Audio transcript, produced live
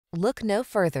Look no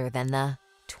further than the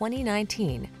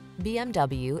 2019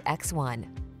 BMW X1.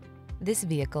 This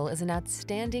vehicle is an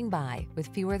outstanding buy with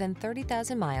fewer than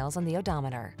 30,000 miles on the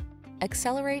odometer.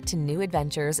 Accelerate to new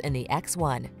adventures in the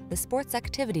X1, the sports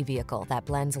activity vehicle that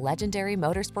blends legendary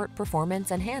motorsport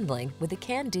performance and handling with the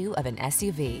can-do of an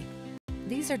SUV.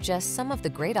 These are just some of the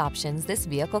great options this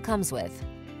vehicle comes with: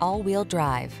 all-wheel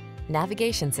drive,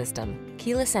 navigation system,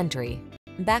 keyless entry,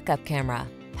 backup camera,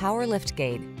 power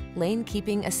liftgate, lane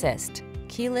keeping assist,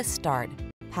 keyless start,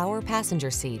 power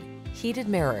passenger seat, heated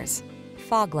mirrors,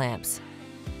 fog lamps.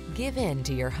 Give in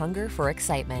to your hunger for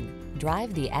excitement.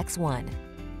 Drive the X1.